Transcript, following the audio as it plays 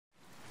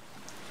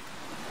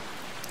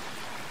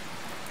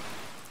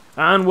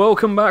And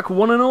welcome back,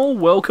 one and all.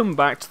 Welcome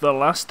back to the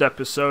last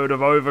episode of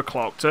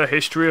Overclocked, A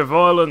History of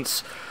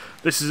Violence.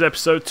 This is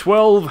episode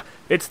 12.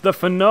 It's the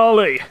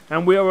finale,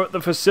 and we are at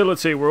the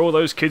facility where all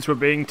those kids were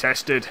being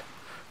tested.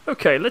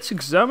 Okay, let's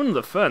examine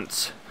the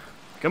fence.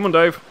 Come on,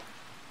 Dave.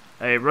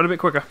 Hey, run a bit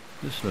quicker.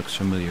 This looks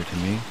familiar to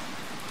me.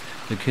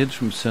 The kids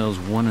from cells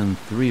 1 and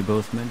 3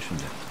 both mentioned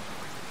it.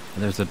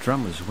 And there's the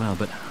drum as well,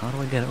 but how do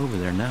I get over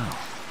there now?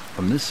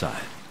 From this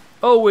side?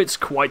 Oh, it's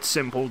quite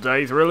simple,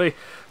 Dave, really.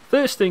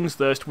 First things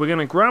first, we're going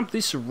to grab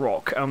this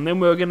rock, and then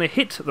we're going to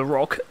hit the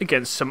rock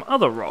against some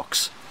other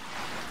rocks.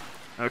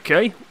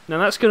 Okay, now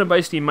that's going to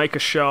basically make a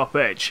sharp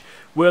edge.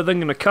 We're then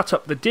going to cut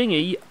up the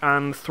dinghy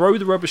and throw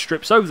the rubber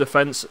strips over the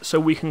fence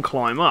so we can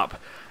climb up.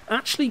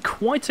 Actually,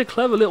 quite a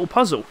clever little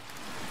puzzle.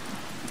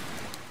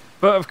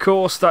 But of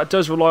course, that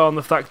does rely on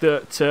the fact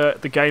that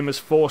the game has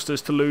forced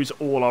us to lose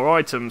all our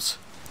items.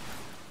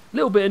 A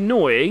little bit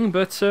annoying,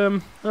 but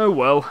oh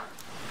well.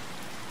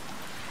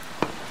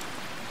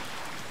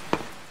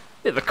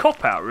 Bit of a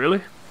cop-out,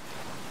 really.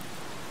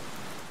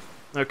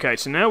 Okay,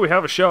 so now we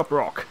have a sharp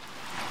rock.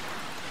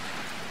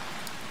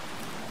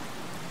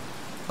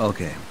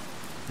 Okay,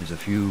 there's a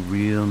few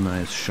real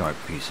nice sharp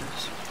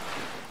pieces.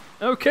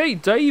 Okay,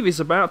 Dave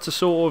is about to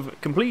sort of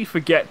completely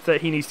forget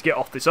that he needs to get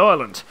off this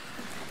island.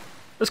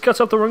 Let's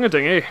cut up the runga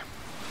dinghy.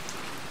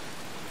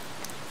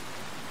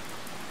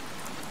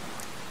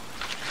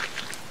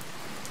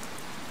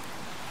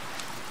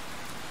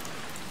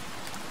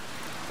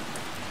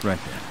 Right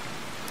there.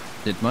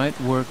 It might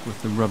work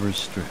with the rubber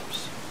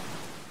strips.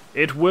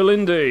 It will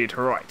indeed.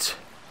 Right.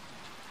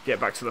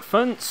 Get back to the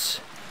fence.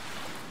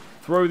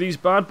 Throw these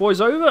bad boys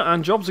over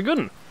and job's a good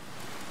 'un.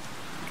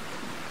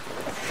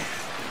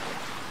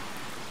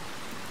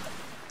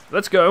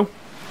 Let's go.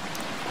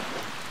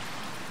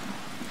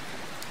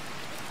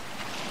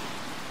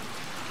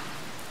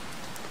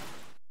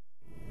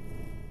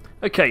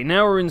 Okay,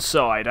 now we're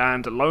inside,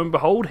 and lo and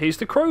behold, here's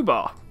the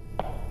crowbar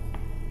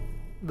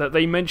that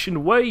they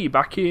mentioned way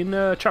back in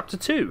chapter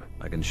 2.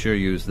 I can sure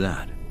use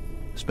that,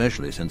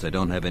 especially since I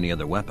don't have any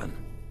other weapon.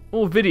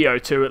 Or video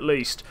too, at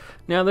least.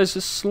 Now, there's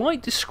a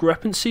slight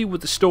discrepancy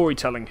with the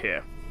storytelling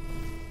here.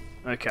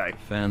 Okay.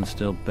 Fan's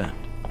still bent,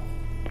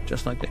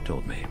 just like they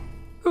told me.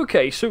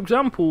 Okay, so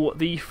example,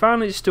 the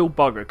fan is still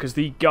buggered because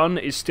the gun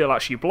is still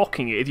actually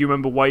blocking it, if you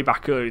remember way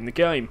back early in the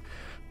game.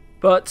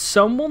 But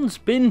someone's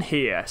been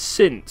here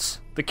since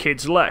the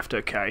kids left,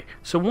 okay?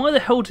 So why the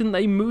hell didn't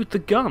they move the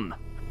gun?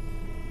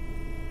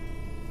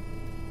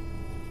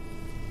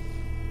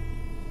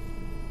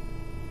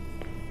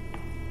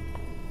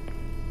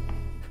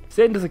 It's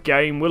the end of the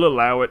game, we'll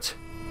allow it.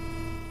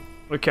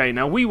 Okay,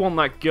 now we want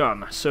that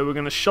gun, so we're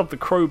going to shove the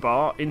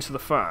crowbar into the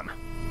fan.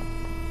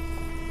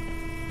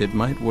 It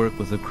might work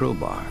with a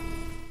crowbar.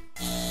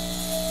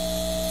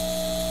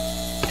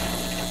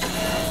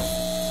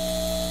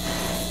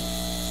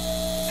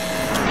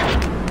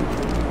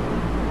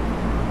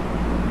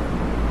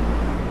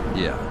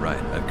 Yeah,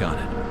 right, I've got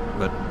it.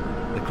 But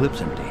the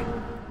clip's empty.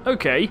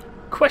 Okay,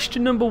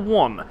 question number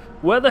 1.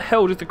 Where the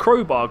hell did the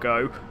crowbar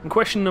go? And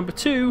question number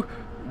 2,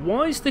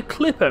 why is the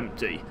clip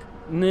empty?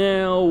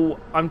 Now,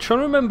 I'm trying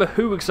to remember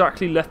who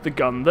exactly left the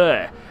gun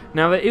there.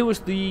 Now, it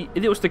was the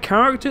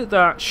character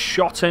that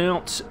shot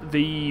out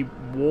the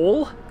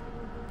wall?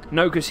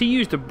 No, because he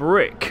used a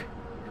brick.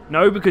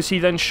 No, because he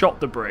then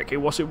shot the brick.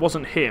 It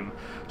wasn't him.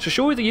 So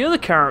surely the other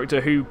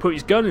character who put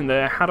his gun in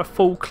there had a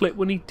full clip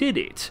when he did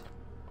it.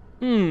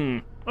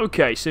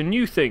 Okay, so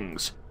new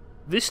things.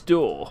 This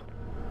door.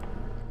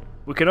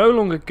 We can no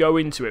longer go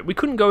into it. We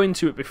couldn't go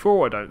into it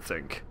before, I don't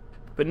think.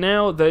 But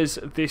now there's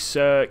this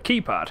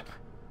keypad.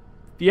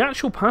 The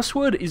actual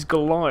password is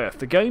Goliath.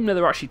 The game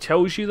never actually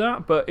tells you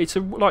that, but it's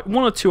like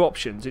one or two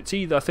options. It's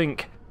either, I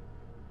think,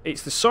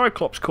 it's the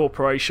Cyclops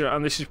Corporation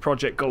and this is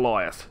Project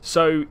Goliath.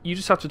 So you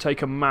just have to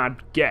take a mad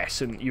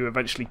guess and you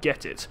eventually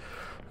get it.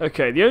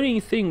 Okay, the only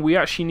thing we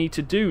actually need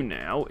to do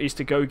now is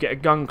to go get a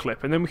gun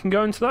clip and then we can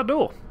go into that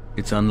door.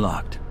 It's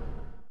unlocked.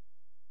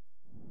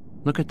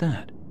 Look at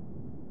that.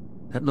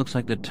 That looks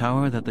like the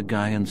tower that the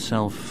guy in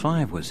cell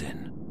 5 was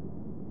in.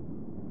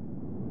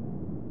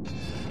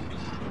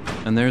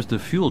 And there's the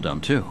fuel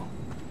dump, too.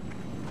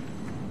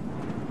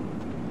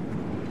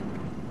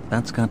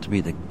 That's got to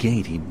be the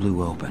gate he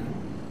blew open.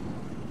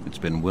 It's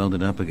been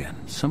welded up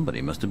again.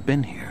 Somebody must have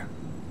been here.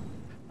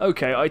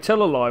 Okay, I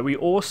tell a lie. We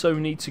also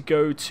need to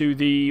go to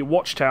the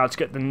watchtower to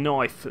get the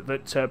knife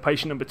that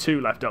patient number 2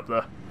 left up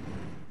there.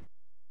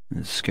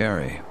 It's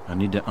scary. I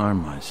need to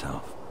arm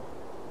myself.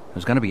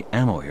 There's got to be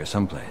ammo here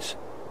someplace.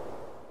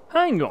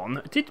 Hang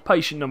on, did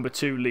patient number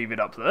 2 leave it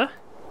up there?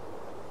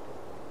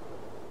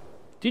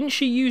 Didn't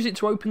she use it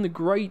to open the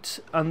grate,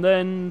 and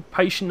then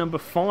patient number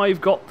 5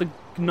 got the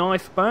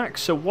knife back?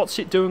 So what's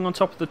it doing on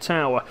top of the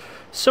tower?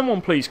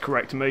 Someone please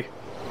correct me.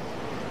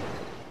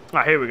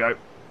 Ah, here we go.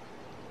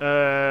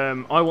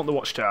 I want the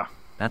watchtower.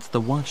 That's the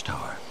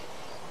watchtower.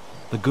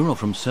 The girl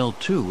from cell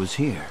 2 was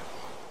here.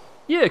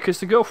 Yeah,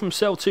 because the girl from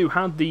cell 2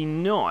 had the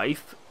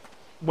knife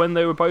when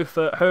they were both,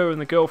 her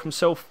and the girl from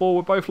cell 4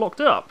 were both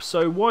locked up.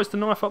 So why is the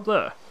knife up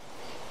there?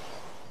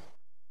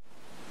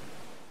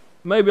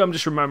 Maybe I'm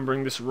just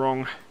remembering this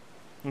wrong.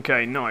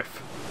 Okay,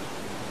 knife.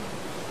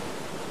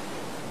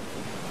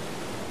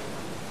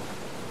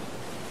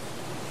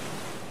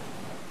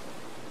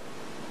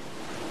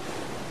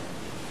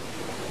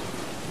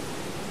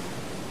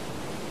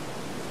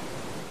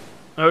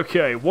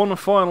 Okay, one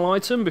final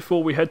item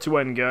before we head to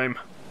endgame.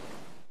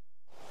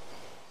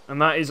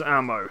 And that is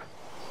ammo.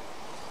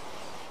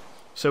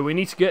 So we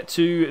need to get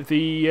to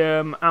the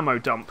ammo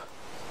dump.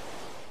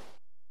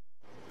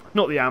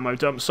 Not the ammo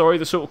dump, sorry,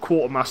 the sort of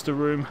quartermaster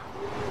room.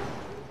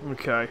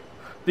 Okay.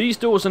 These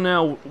doors are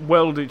now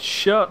welded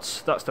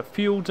shut. That's the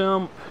fuel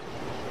dump.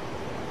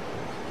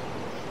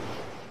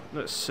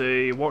 Let's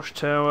see,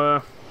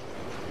 watchtower.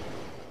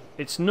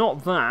 It's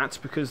not that,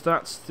 because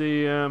that's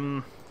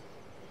the...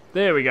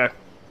 There we go.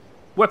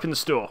 Weapons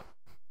store.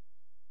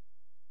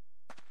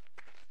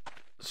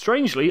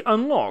 Strangely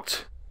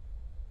unlocked.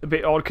 A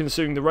bit odd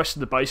considering the rest of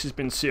the base has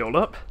been sealed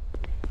up.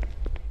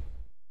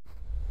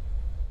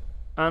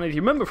 And if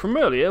you remember from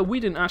earlier, we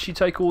didn't actually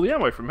take all the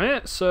ammo from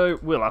here, so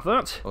we'll have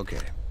that. Okay,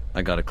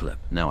 I got a clip.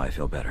 Now I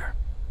feel better.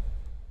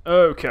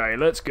 Okay,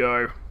 let's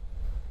go.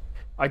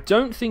 I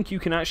don't think you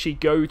can actually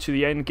go to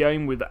the end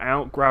game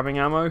without grabbing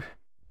ammo.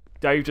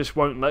 Dave just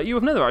won't let you.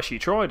 I've never actually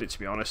tried it, to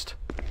be honest.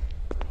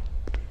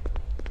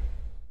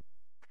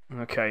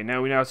 Okay,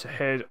 now we have to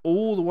head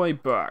all the way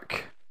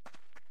back.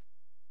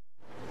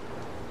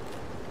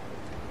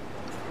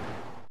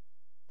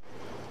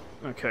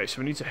 Okay, so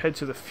we need to head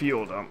to the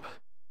fuel dump.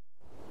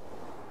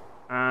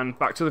 And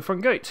back to the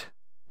front gate.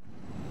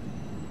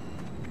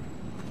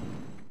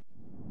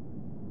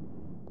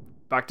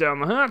 Back down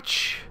the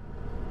hatch.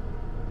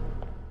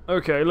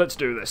 Okay, let's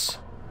do this.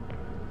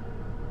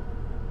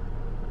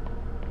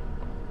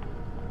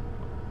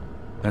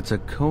 That's a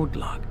code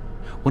lock.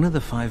 One of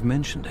the 5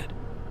 mentioned it.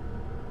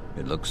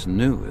 It looks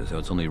new, as though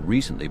it's only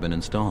recently been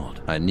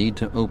installed. I need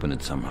to open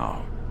it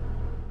somehow.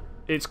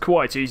 It's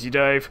quite easy,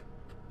 Dave.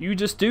 You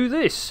just do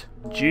this.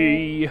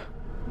 G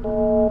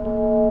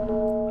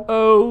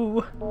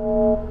O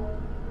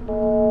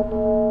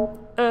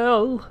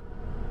L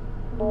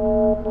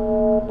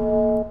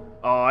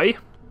I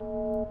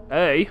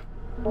A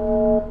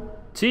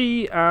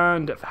T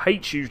and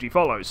H usually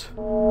follows.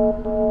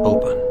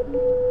 Open.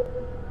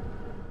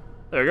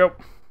 There we go.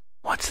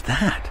 What's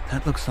that?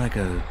 That looks like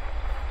a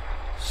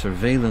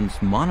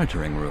surveillance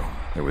monitoring room.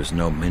 There was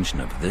no mention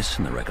of this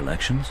in the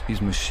recollections.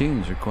 These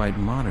machines are quite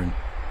modern.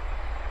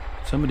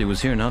 Somebody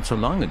was here not so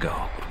long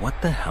ago, but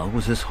what the hell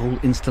was this whole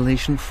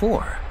installation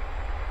for?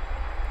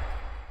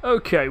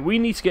 Okay, we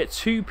need to get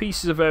 2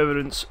 pieces of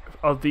evidence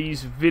of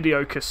these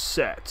video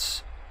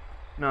cassettes.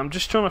 Now, I'm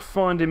just trying to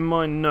find in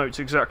my notes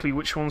exactly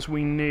which ones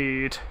we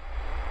need.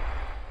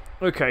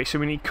 Okay, so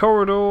we need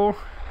corridor,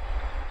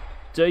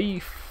 day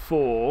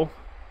 4,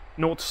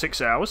 0 to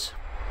 6 hours.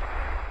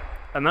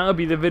 And that'll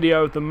be the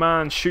video of the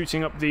man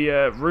shooting up the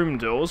room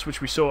doors,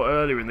 which we saw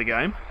earlier in the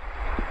game.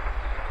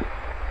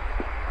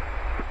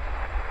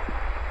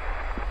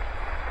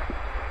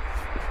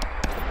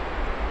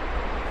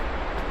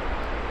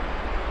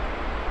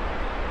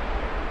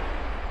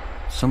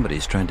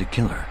 Somebody's trying to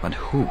kill her, but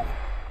who?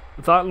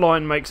 That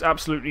line makes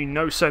absolutely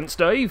no sense,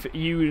 Dave.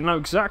 You know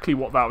exactly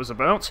what that was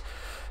about.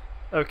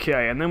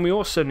 Okay, and then we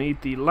also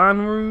need the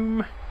LAN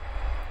room.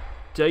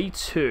 Day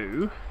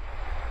 2.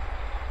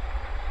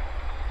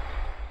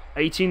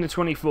 18 to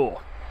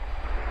 24.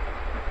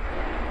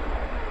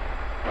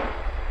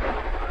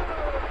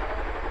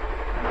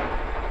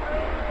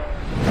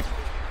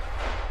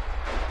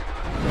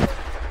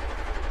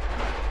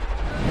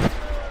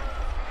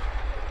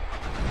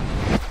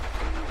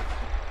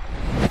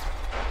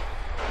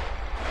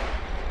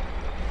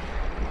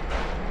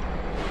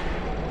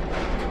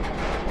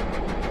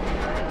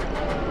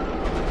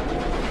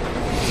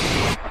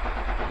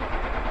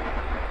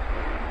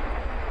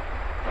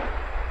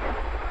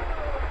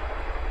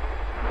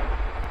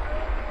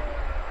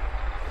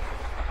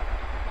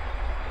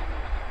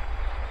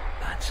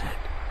 That's it.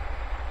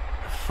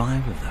 The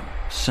 5 of them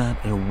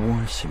sat in a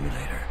war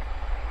simulator.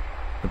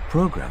 The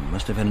program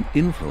must have had an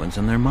influence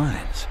on their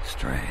minds.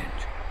 Strange.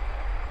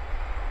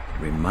 It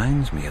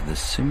reminds me of the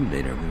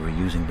simulator we were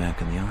using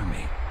back in the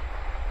army.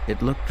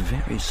 It looked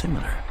very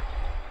similar.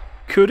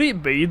 Could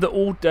it be that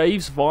all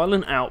Dave's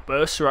violent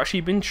outbursts are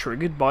actually been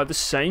triggered by the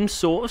same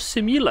sort of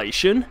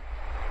simulation?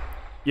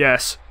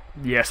 Yes,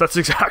 that's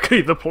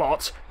exactly the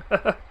plot.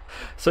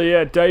 So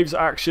yeah, Dave's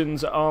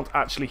actions aren't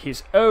actually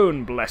his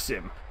own, bless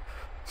him.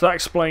 So that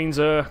explains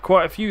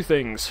quite a few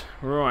things.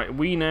 Right,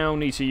 we now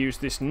need to use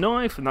this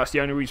knife, and that's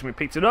the only reason we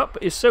picked it up,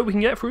 is so we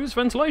can get through this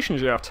ventilation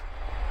shaft.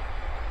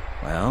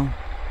 Well,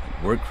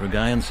 it worked for a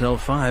guy in cell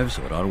 5,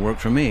 so it ought to work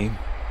for me.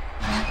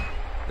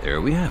 There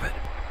we have it.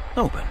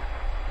 Open.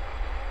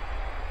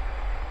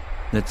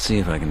 Let's see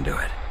if I can do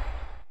it.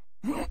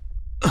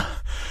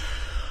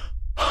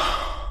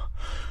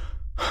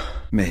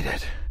 Made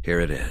it. Here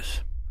it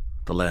is.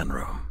 The LAN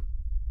room.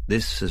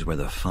 This is where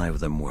the 5 of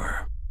them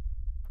were.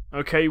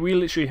 Okay, we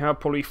literally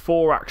have probably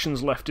 4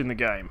 actions left in the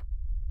game.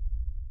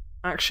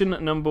 Action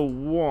number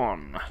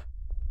 1.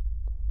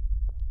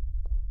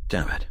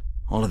 Damn it.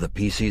 All of the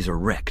PCs are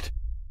wrecked.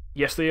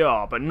 Yes, they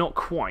are, but not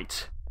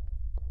quite.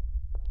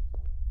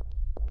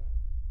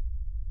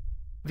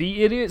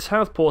 The idiots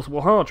have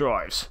portable hard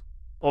drives.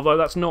 Although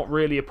that's not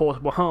really a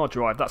portable hard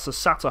drive, that's a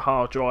SATA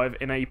hard drive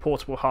in a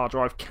portable hard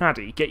drive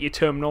caddy. Get your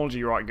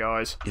terminology right,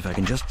 guys. If I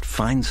can just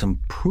find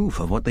some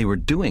proof of what they were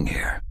doing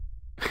here.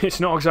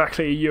 It's not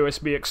exactly a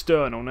USB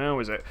external now,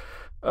 is it?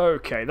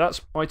 Okay,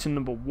 that's item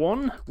number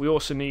 1. We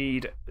also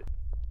need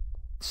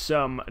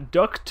some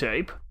duct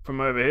tape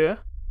from over here.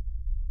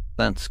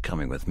 That's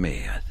coming with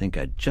me. I think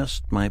I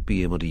just might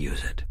be able to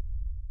use it.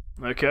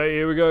 Okay,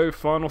 here we go.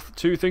 Final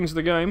 2 things of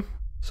the game.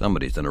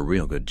 Somebody's done a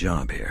real good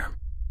job here.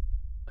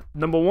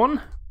 Number 1,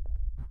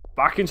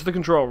 back into the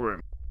control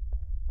room.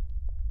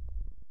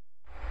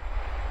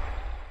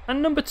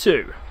 And number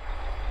 2.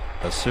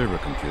 A server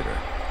computer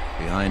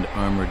behind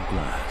armored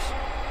glass.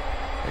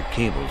 There are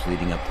cables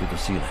leading up through the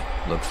ceiling.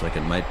 Looks like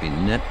it might be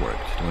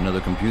networked to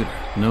another computer.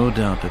 No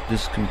doubt that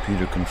this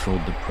computer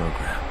controlled the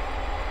program.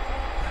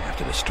 I have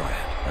to destroy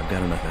it. I've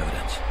got enough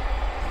evidence.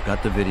 I've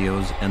got the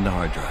videos and the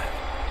hard drive.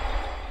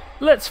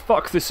 Let's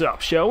fuck this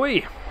up, shall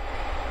we?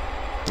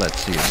 Let's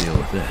see a deal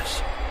with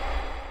this.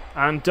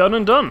 And done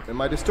and done.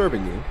 Am I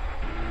disturbing you?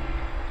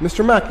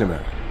 Mr.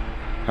 McNamara,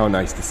 how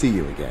nice to see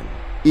you again.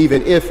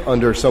 Even if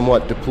under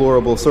somewhat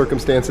deplorable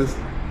circumstances.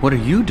 What are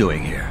you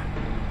doing here?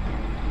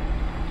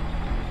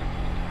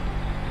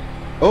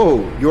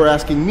 Oh, you're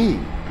asking me.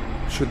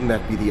 Shouldn't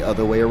that be the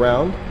other way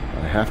around?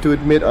 I have to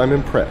admit I'm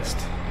impressed.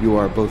 You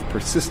are both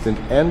persistent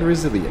and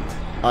resilient.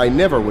 I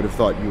never would have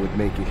thought you would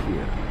make it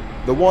here.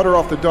 The water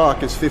off the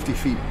dock is 50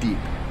 feet deep.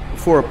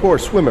 For a poor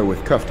swimmer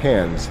with cuffed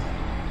hands,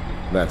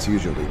 that's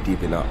usually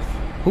deep enough.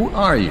 Who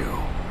are you?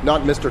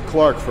 Not Mr.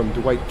 Clark from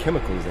Dwight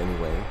Chemicals,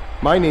 anyway.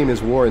 My name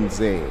is Warren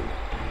Zane.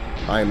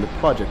 I am the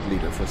project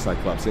leader for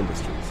Cyclops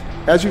Industries.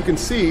 As you can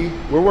see,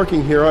 we're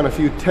working here on a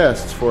few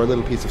tests for a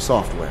little piece of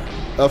software.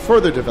 A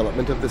further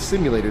development of the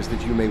simulators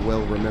that you may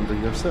well remember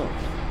yourself.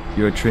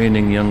 You're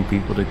training young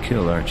people to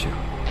kill, aren't you?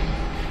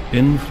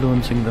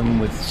 Influencing them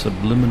with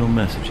subliminal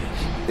messages.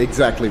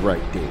 Exactly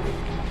right, David.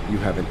 You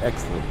have an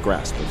excellent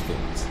grasp of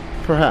things.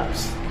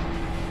 Perhaps.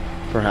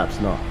 Perhaps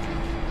not.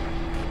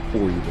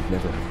 Or you would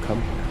never have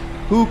come here.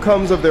 Who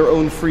comes of their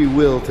own free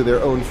will to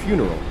their own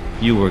funeral?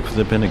 You work for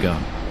the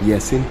Pentagon.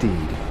 Yes,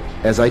 indeed.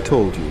 As I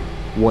told you,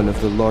 one of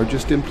the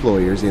largest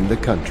employers in the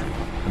country.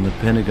 And the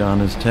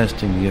Pentagon is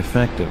testing the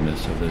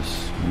effectiveness of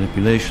this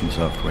manipulation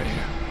software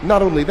here.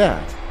 Not only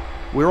that,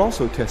 we're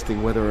also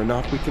testing whether or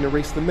not we can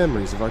erase the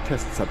memories of our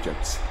test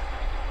subjects.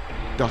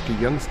 Dr.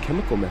 Young's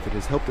chemical method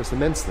has helped us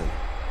immensely.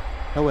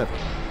 However,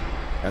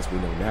 as we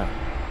know now,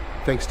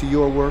 thanks to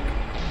your work,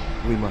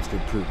 we must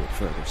improve it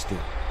further still.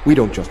 We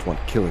don't just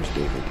want killers,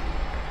 David.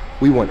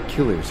 We want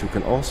killers who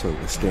can also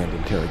withstand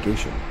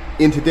interrogation.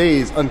 In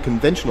today's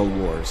unconventional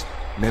wars,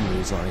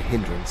 memories are a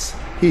hindrance.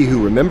 He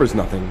who remembers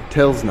nothing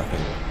tells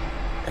nothing,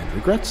 and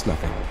regrets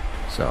nothing.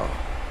 So,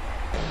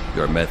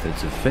 your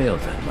methods have failed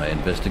then. My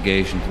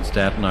investigations in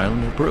Staten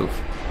Island are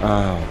proof.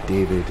 Ah,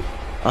 David,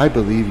 I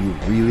believe you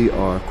really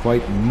are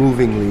quite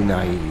movingly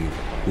naive.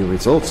 Your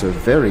results are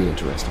very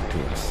interesting to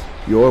us.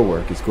 Your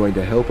work is going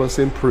to help us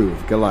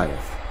improve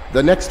Goliath.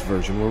 The next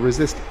version will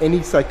resist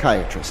any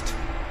psychiatrist.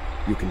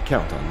 You can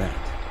count on that.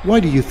 Why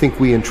do you think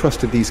we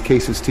entrusted these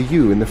cases to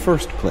you in the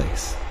first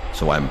place?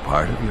 So I'm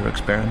part of your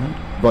experiment?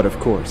 But of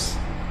course,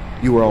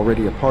 you were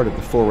already a part of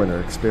the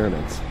Forerunner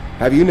experiments.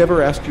 Have you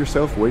never asked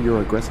yourself where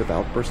your aggressive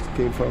outbursts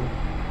came from?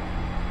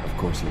 Of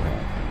course you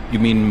have. You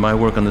mean my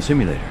work on the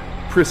simulator?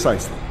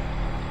 Precisely.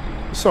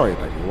 Sorry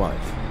about your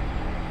wife.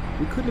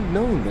 We couldn't have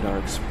known that our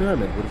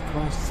experiment would have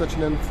caused such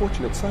an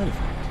unfortunate side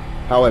effect.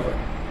 However,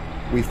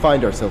 we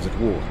find ourselves at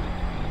war.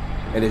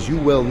 And as you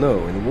well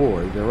know, in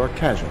war there are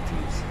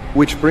casualties.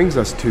 Which brings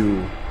us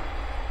to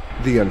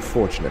the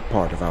unfortunate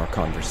part of our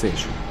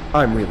conversation.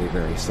 I'm really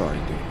very sorry,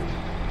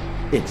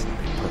 David. It's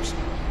nothing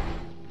personal.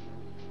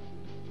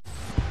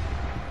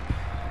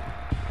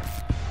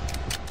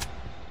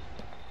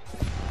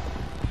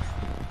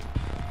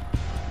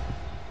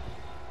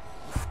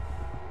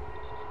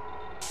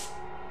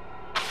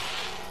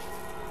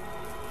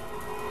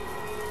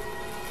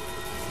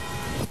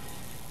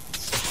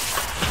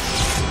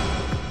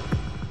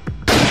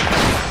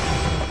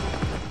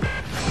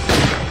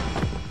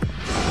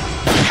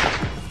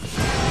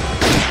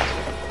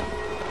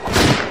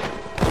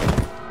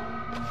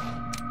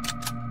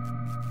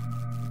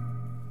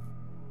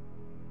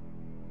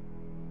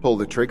 Pull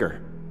the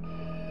trigger.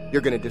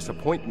 You're gonna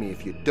disappoint me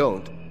if you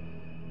don't.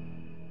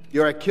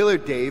 You're a killer,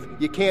 Dave.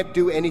 You can't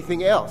do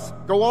anything else.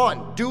 Go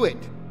on, do it.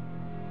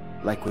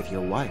 Like with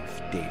your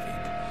wife, David.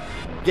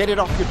 Get it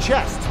off your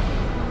chest.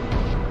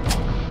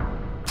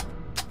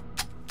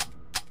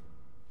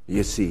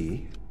 You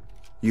see,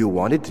 you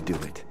wanted to do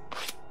it.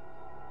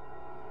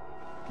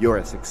 You're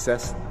a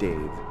success,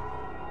 Dave.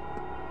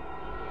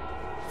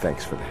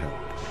 Thanks for the help.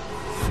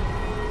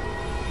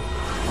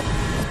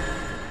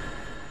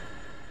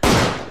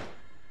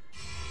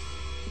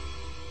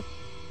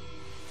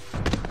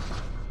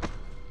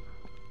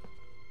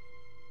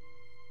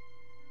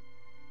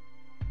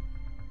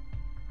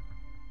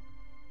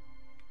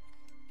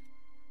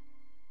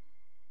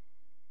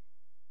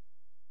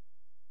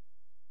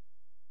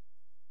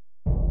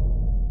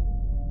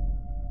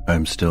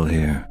 I'm still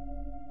here.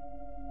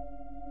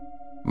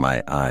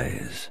 My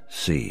eyes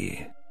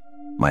see.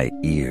 My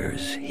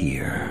ears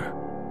hear.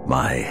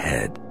 My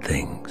head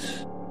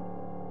thinks.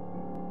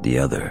 The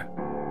other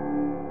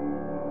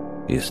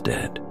is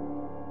dead.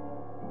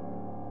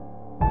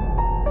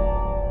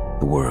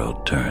 The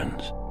world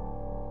turns.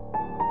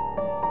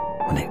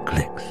 When it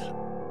clicks,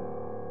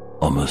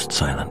 almost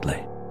silently,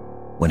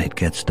 when it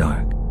gets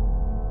dark,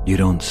 you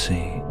don't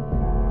see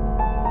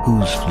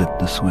who's flipped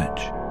the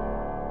switch.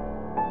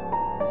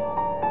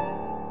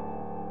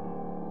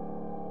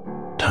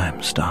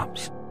 Time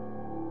stops.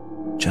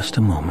 Just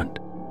a moment.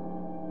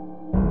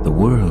 The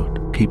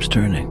world keeps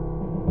turning.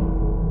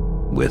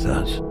 With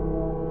us.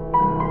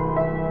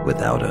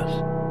 Without us.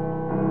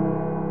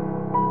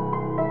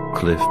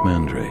 Cliff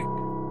Mandrake,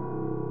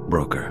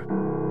 broker.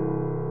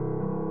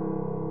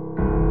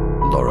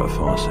 Laura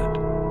Fawcett,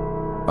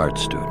 art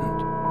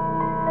student.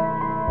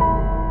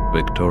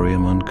 Victoria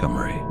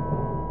Montgomery,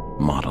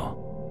 model.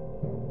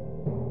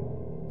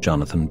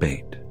 Jonathan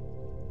Bate,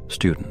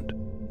 student.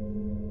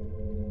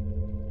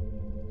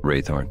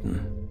 Ray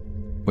Thornton,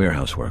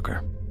 warehouse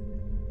worker.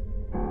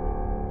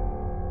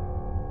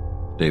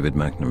 David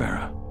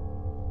McNamara,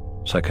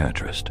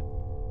 psychiatrist.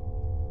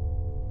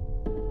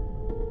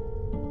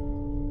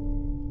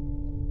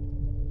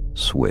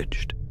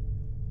 Switched.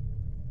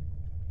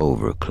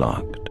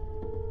 Overclocked.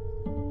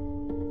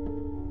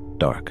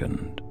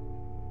 Darkened.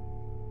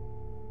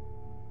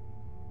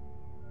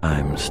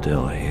 I'm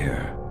still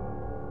here.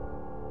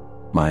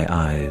 My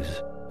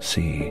eyes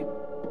see.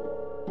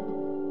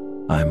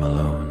 I'm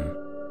alone.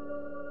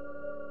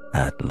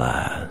 At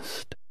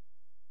last.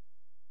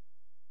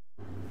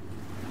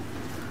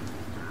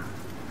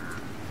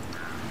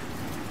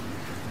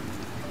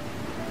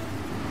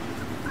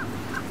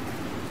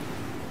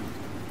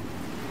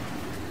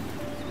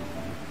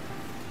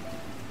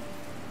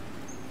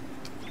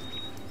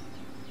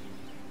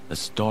 The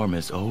storm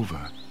is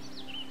over.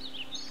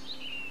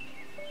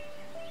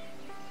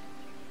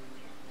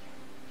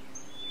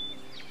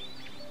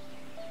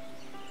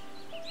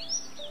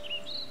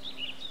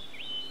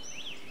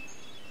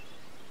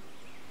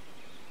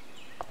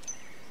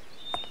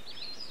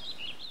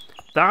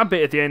 That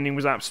bit at the ending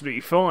was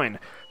absolutely fine.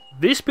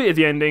 This bit of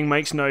the ending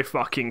makes no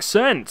fucking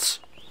sense.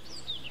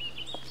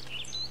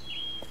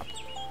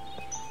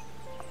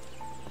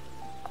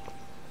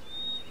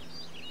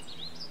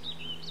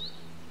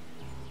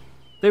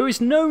 There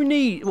is no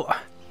need...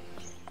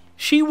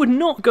 She would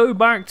not go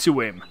back to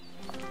him.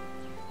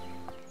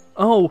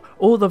 Oh,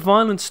 all the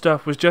violent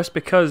stuff was just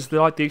because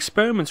the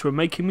experiments were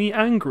making me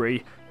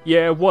angry.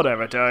 Yeah,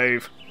 whatever,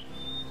 Dave.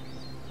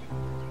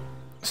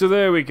 So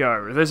there we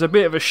go. There's a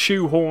bit of a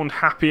shoehorned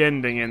happy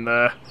ending in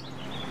there.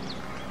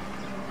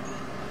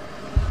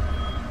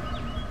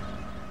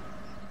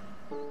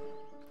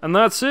 And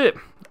that's it.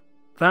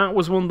 That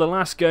was one of the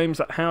last games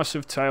that House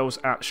of Tales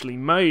actually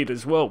made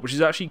as well, which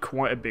is actually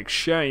quite a big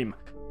shame.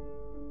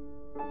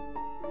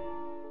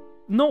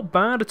 Not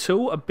bad at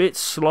all, a bit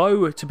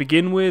slow to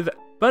begin with,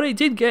 but it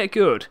did get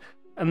good.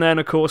 And then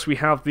of course we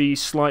have the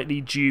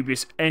slightly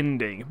dubious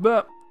ending,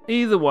 but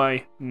either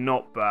way,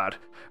 not bad.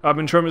 I've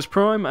been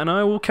TrevimusPrime, and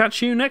I will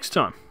catch you next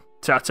time.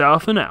 Ta-ta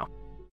for now.